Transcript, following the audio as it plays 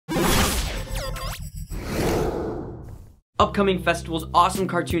upcoming festivals, awesome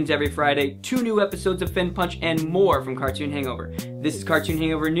cartoons every Friday, 2 new episodes of Fin Punch, and more from Cartoon Hangover. This is Cartoon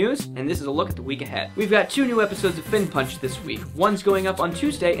Hangover News, and this is a look at the week ahead. We've got 2 new episodes of Fin Punch this week. One's going up on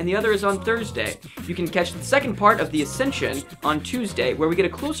Tuesday, and the other is on Thursday. You can catch the second part of The Ascension on Tuesday, where we get a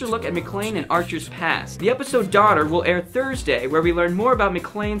closer look at McClane and Archer's past. The episode Daughter will air Thursday, where we learn more about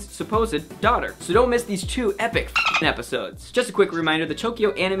McClane's supposed daughter. So don't miss these 2 epic episodes. Just a quick reminder, the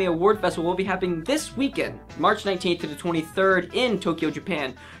Tokyo Anime Award Festival will be happening this weekend, March 19th to the 23rd in Tokyo,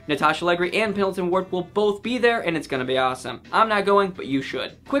 Japan. Natasha, Allegri, and Pendleton Ward will both be there, and it's gonna be awesome. I'm not going, but you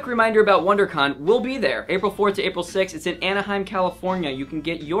should. Quick reminder about WonderCon, we'll be there April 4th to April 6th. It's in Anaheim, California. You can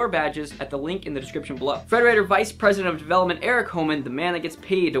get your badges at the link in the description below. Frederator Vice President of Development Eric Homan, the man that gets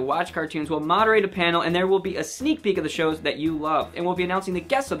paid to watch cartoons, will moderate a panel, and there will be a sneak peek of the shows that you love, and we'll be announcing the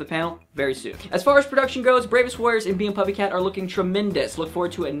guests of the panel very soon. As far as production goes, Bravest Warriors and Bee and PuppyCat are looking tremendous. Look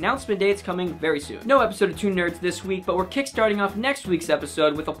forward to announcement dates coming very soon. No episode of Toon Nerds this week, but we're kickstarting off next week's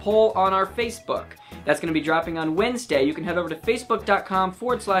episode with a poll on our Facebook. That's going to be dropping on Wednesday. You can head over to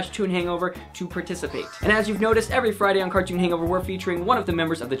facebook.com/Toon Hangover to participate. And as you've noticed, every Friday on Cartoon Hangover, we're featuring one of the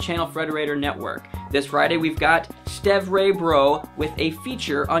members of the channel Frederator Network. This Friday, we've got Stev Ray Bro with a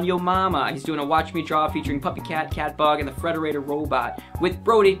feature on Yo Mama. He's doing a Watch Me Draw featuring PuppyCat, Catbug, and the Frederator Robot with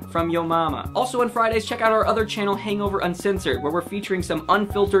Brody from Yo Mama. Also on Fridays, check out our other channel, Hangover Uncensored, where we're featuring some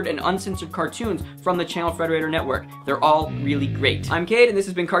unfiltered and uncensored cartoons from the channel Frederator Network. They're all really great. I'm Cade, and this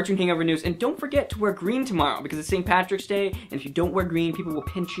has been Cartoon Hangover News. And don't forget to wear green tomorrow, because it's St. Patrick's Day, and if you don't wear green, people will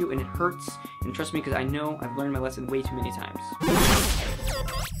pinch you, and it hurts. And trust me, because I know I've learned my lesson way too many times.